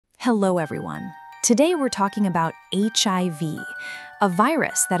Hello, everyone. Today we're talking about HIV, a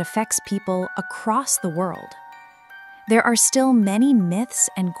virus that affects people across the world. There are still many myths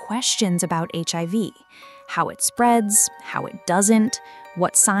and questions about HIV, how it spreads, how it doesn't,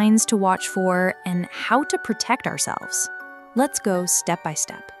 what signs to watch for, and how to protect ourselves. Let's go step by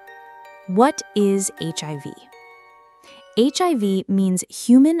step. What is HIV? HIV means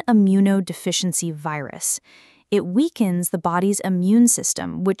human immunodeficiency virus. It weakens the body's immune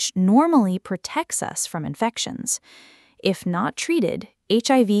system, which normally protects us from infections. If not treated,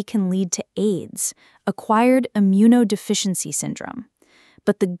 HIV can lead to AIDS, acquired immunodeficiency syndrome.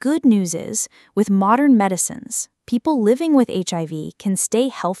 But the good news is, with modern medicines, people living with HIV can stay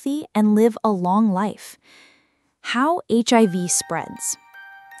healthy and live a long life. How HIV spreads.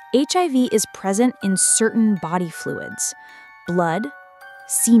 HIV is present in certain body fluids: blood,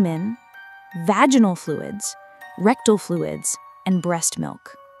 semen, vaginal fluids, rectal fluids, and breast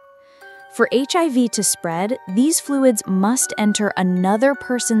milk. For HIV to spread, these fluids must enter another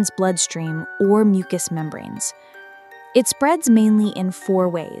person's bloodstream or mucous membranes. It spreads mainly in 4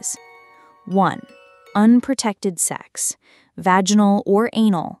 ways. 1. Unprotected sex, vaginal or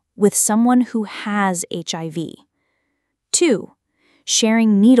anal, with someone who has HIV. 2.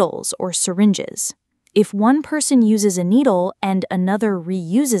 Sharing needles or syringes. If one person uses a needle and another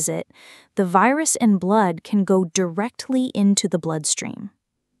reuses it, the virus and blood can go directly into the bloodstream.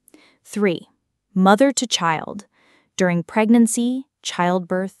 3. Mother to child, during pregnancy,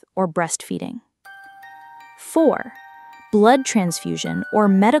 childbirth, or breastfeeding. 4. Blood transfusion or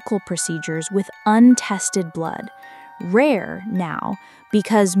medical procedures with untested blood, rare now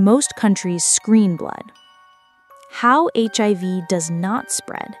because most countries screen blood. How HIV does not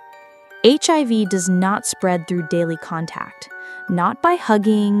spread. HIV does not spread through daily contact, not by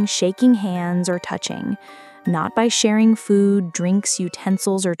hugging, shaking hands, or touching, not by sharing food, drinks,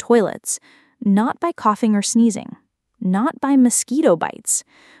 utensils, or toilets, not by coughing or sneezing, not by mosquito bites.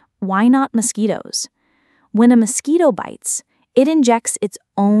 Why not mosquitoes? When a mosquito bites, it injects its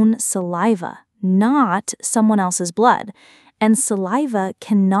own saliva, not someone else's blood, and saliva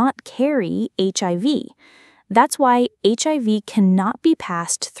cannot carry HIV. That's why HIV cannot be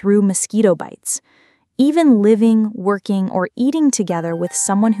passed through mosquito bites. Even living, working, or eating together with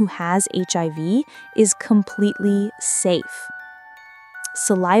someone who has HIV is completely safe.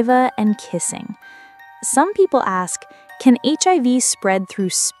 Saliva and kissing. Some people ask, can HIV spread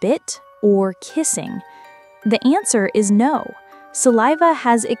through spit or kissing? The answer is no. Saliva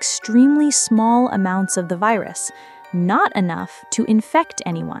has extremely small amounts of the virus, not enough to infect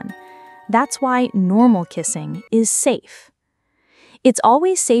anyone. That's why normal kissing is safe. It's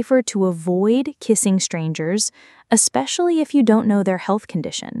always safer to avoid kissing strangers, especially if you don't know their health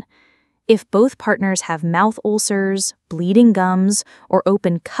condition. If both partners have mouth ulcers, bleeding gums, or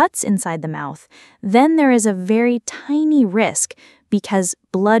open cuts inside the mouth, then there is a very tiny risk because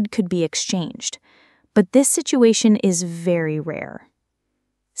blood could be exchanged. But this situation is very rare.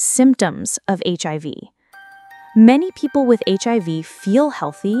 Symptoms of HIV. Many people with HIV feel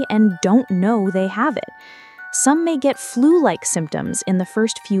healthy and don't know they have it. Some may get flu-like symptoms in the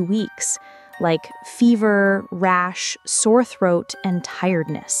first few weeks, like fever, rash, sore throat, and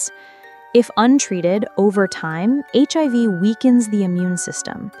tiredness. If untreated over time, HIV weakens the immune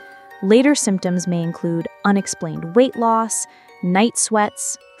system. Later symptoms may include unexplained weight loss, night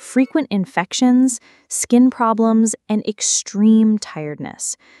sweats, frequent infections, skin problems, and extreme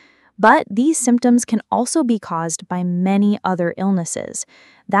tiredness. But these symptoms can also be caused by many other illnesses.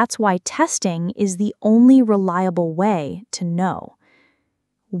 That's why testing is the only reliable way to know.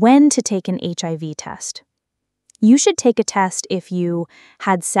 When to take an HIV test. You should take a test if you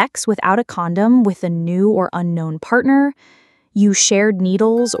had sex without a condom with a new or unknown partner, you shared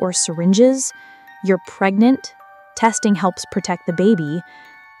needles or syringes, you're pregnant, testing helps protect the baby,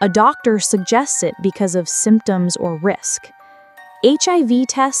 a doctor suggests it because of symptoms or risk. HIV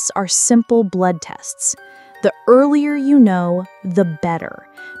tests are simple blood tests. The earlier you know, the better,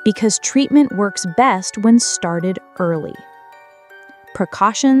 because treatment works best when started early.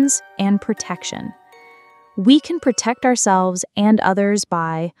 Precautions and protection. We can protect ourselves and others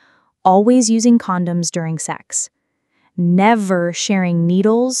by always using condoms during sex, never sharing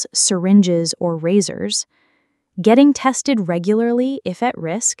needles, syringes, or razors, getting tested regularly if at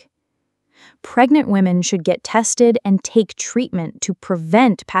risk. Pregnant women should get tested and take treatment to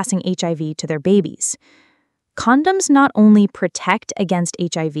prevent passing HIV to their babies. Condoms not only protect against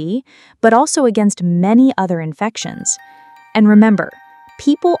HIV, but also against many other infections. And remember,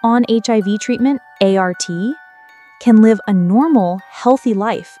 people on HIV treatment, ART, can live a normal, healthy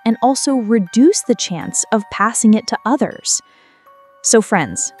life and also reduce the chance of passing it to others. So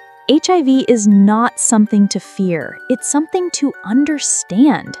friends, HIV is not something to fear, it's something to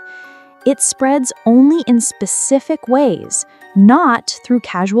understand. It spreads only in specific ways, not through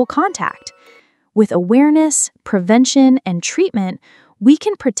casual contact. With awareness, prevention, and treatment, we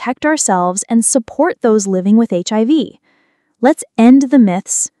can protect ourselves and support those living with HIV. Let's end the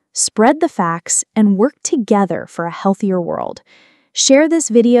myths, spread the facts, and work together for a healthier world. Share this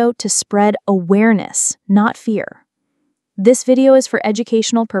video to spread awareness, not fear. This video is for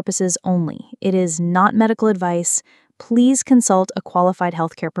educational purposes only. It is not medical advice. Please consult a qualified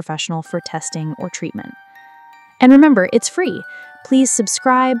healthcare professional for testing or treatment. And remember, it's free. Please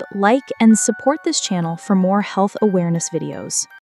subscribe, like, and support this channel for more health awareness videos.